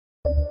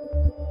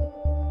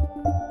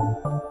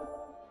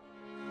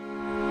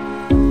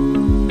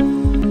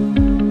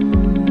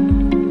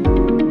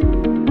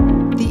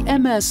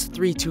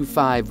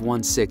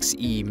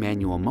MS325-16E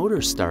Manual Motor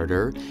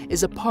Starter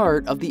is a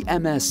part of the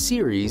MS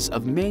series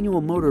of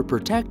manual motor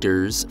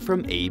protectors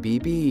from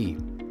ABB.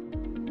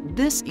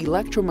 This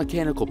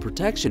electromechanical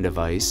protection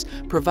device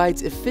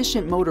provides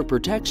efficient motor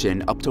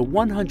protection up to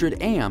 100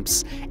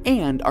 amps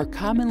and are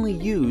commonly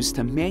used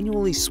to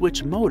manually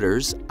switch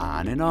motors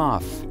on and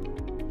off,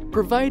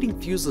 providing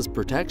fuseless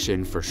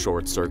protection for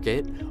short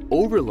circuit,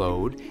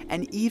 overload,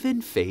 and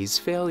even phase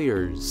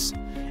failures.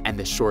 And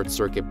the short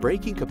circuit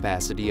braking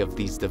capacity of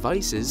these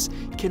devices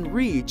can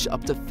reach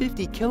up to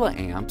 50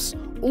 kiloamps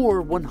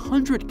or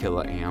 100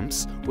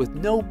 kiloamps with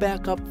no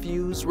backup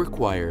fuse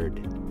required.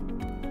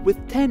 With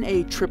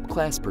 10A trip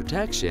class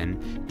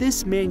protection,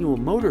 this manual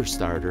motor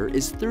starter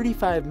is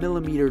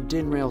 35mm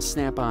DIN rail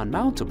snap-on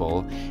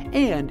mountable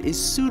and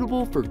is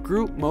suitable for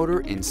group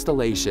motor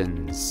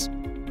installations.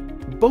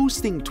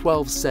 Boasting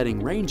 12 setting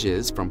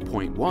ranges from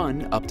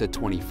 0.1 up to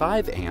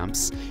 25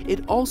 amps,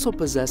 it also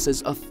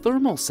possesses a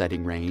thermal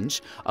setting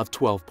range of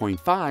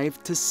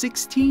 12.5 to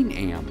 16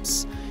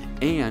 amps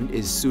and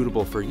is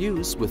suitable for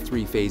use with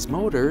three-phase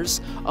motors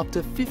up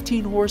to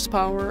 15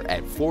 horsepower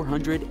at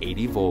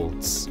 480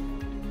 volts.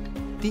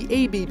 The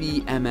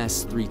ABB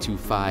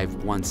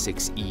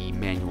MS325-16E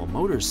Manual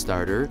Motor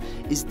Starter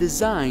is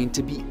designed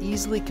to be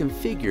easily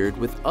configured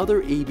with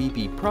other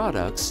ABB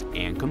products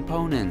and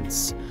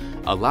components,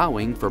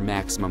 allowing for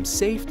maximum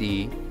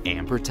safety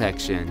and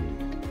protection.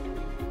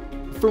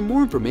 For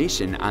more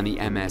information on the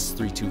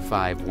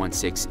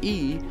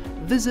MS325-16E,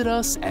 visit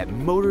us at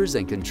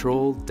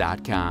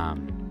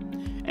motorsandcontrol.com.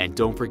 And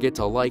don't forget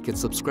to like and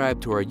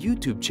subscribe to our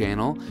YouTube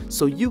channel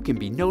so you can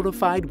be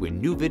notified when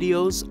new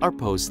videos are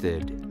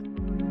posted.